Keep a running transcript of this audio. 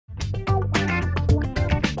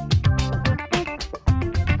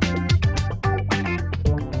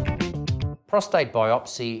Prostate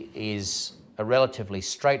biopsy is a relatively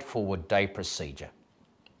straightforward day procedure.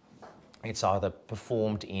 It's either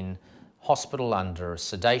performed in hospital under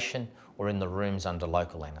sedation or in the rooms under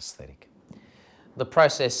local anaesthetic. The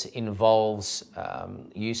process involves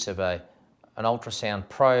use of an ultrasound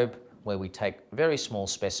probe where we take very small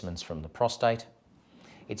specimens from the prostate.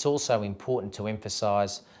 It's also important to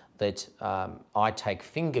emphasise that I take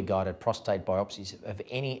finger-guided prostate biopsies of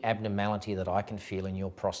any abnormality that I can feel in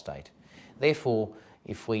your prostate. Therefore,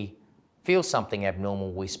 if we feel something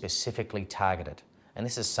abnormal, we specifically target it. And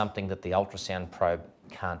this is something that the ultrasound probe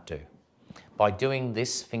can't do. By doing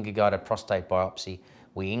this finger-guided prostate biopsy,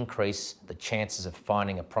 we increase the chances of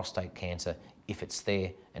finding a prostate cancer if it's there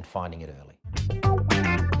and finding it early.